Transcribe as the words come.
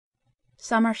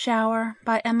Summer Shower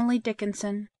by Emily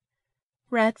Dickinson.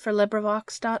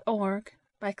 LibriVox.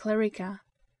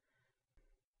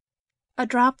 A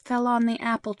drop fell on the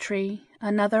apple tree,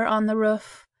 another on the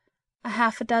roof,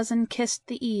 half a dozen kissed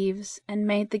the eaves and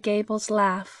made the gables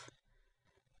laugh.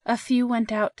 A few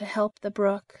went out to help the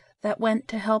brook, that went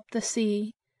to help the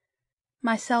sea.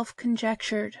 Myself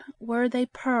conjectured, were they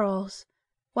pearls,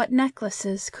 what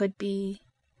necklaces could be.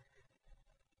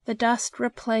 The dust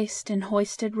replaced in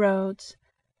hoisted roads,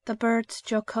 the birds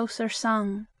jocoser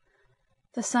sung,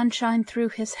 the sunshine threw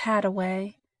his hat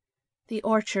away, the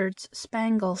orchard's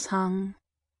spangles hung.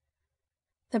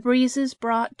 The breezes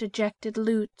brought dejected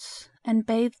lutes, and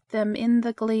bathed them in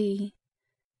the glee.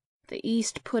 The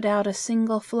east put out a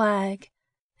single flag,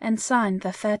 and signed the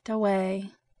fête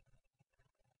away.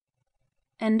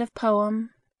 End of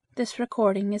poem. This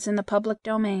recording is in the public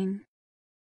domain.